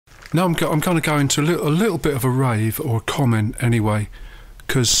No, I'm going to go into a little bit of a rave or a comment anyway,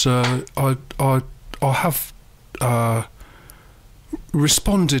 because I have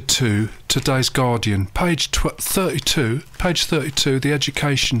responded to today's Guardian, page 32, the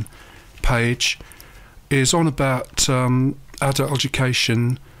education page, is on about adult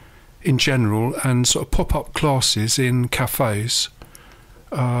education in general and sort of pop-up classes in cafes.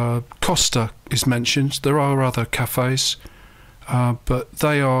 Costa is mentioned. There are other cafes, but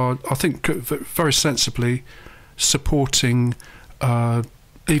they are, I think, very sensibly supporting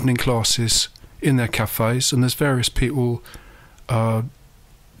evening classes in their cafes, and there's various people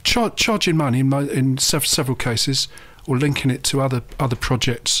charging money in several cases, or linking it to other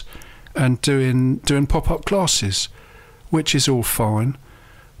projects and doing pop-up classes, which is all fine.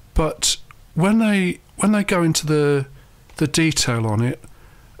 But when they go into the detail on it,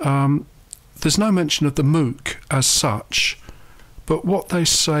 there's no mention of the MOOC as such, but what they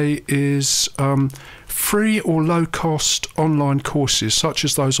say is free or low-cost online courses, such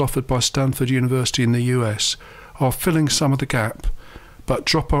as those offered by Stanford University in the US, are filling some of the gap, but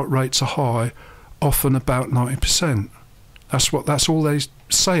dropout rates are high, often about 90%. That's all they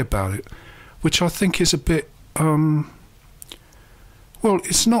say about it, which I think is a bit well,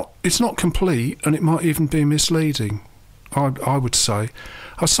 it's not complete, and it might even be misleading, I would say.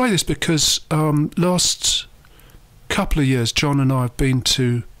 I say this because last couple of years, John and I have been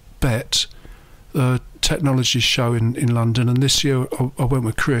to BETT, the technology show in London, and this year I went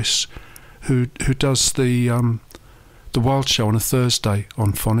with Chris, who does the Wild Show on a Thursday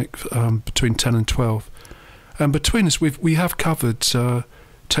on Phonic between 10 and 12. And between us, we have covered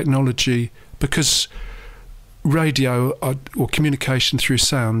technology, because radio or communication through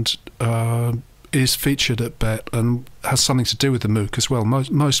sound is featured at BETT and has something to do with the MOOC as well.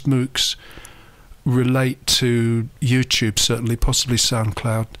 Most MOOCs relate to YouTube, certainly, possibly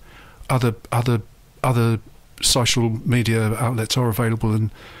SoundCloud. Other social media outlets are available, and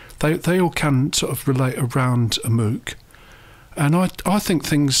they all can sort of relate around a MOOC. And I think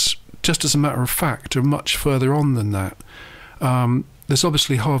things, just as a matter of fact, are much further on than that. There's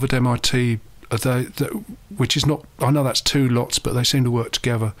obviously Harvard, MIT, which is not, I know that's two lots, but they seem to work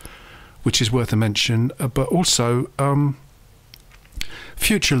together, which is worth a mention. But also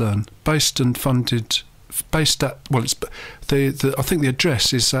Futurelearn, based at, well, it's I think the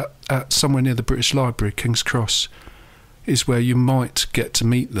address is at somewhere near the British Library, King's Cross, is where you might get to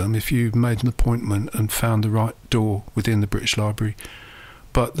meet them if you made an appointment and found the right door within the British Library.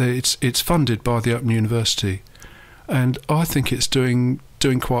 But it's funded by the Open University, and I think it's doing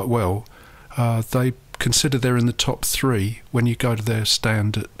quite well. They consider they're in the top 3 when you go to their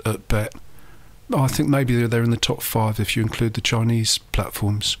stand at BETT. I think maybe they're in the top 5 if you include the Chinese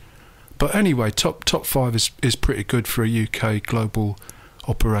platforms. But anyway, top 5 is pretty good for a UK global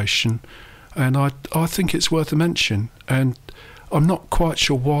operation, and I think it's worth a mention. And I'm not quite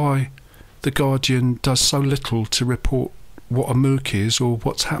sure why the Guardian does so little to report what a MOOC is or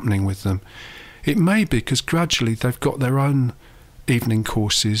what's happening with them. It may be because gradually they've got their own evening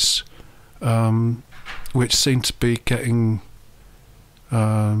courses, which seem to be getting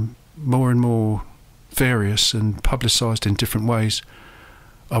more and more various and publicised in different ways.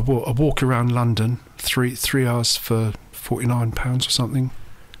 A walk around London, 3 hours for £49 or something.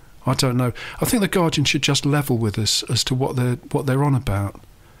 I don't know. I think the Guardian should just level with us as to what they're on about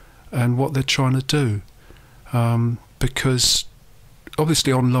and what they're trying to do, because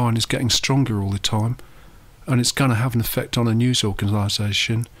obviously online is getting stronger all the time, and it's going to have an effect on a news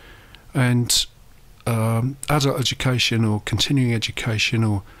organisation. And adult education or continuing education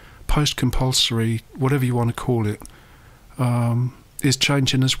or post-compulsory, whatever you want to call it, is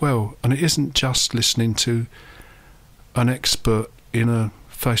changing as well. And it isn't just listening to an expert in a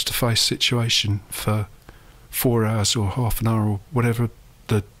face-to-face situation for 4 hours or half an hour or whatever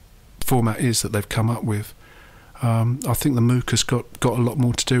the format is that they've come up with. I think the MOOC has got a lot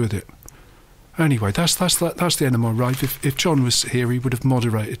more to do with it. Anyway, that's the end of my rave. If John was here, he would have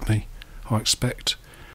moderated me, I expect.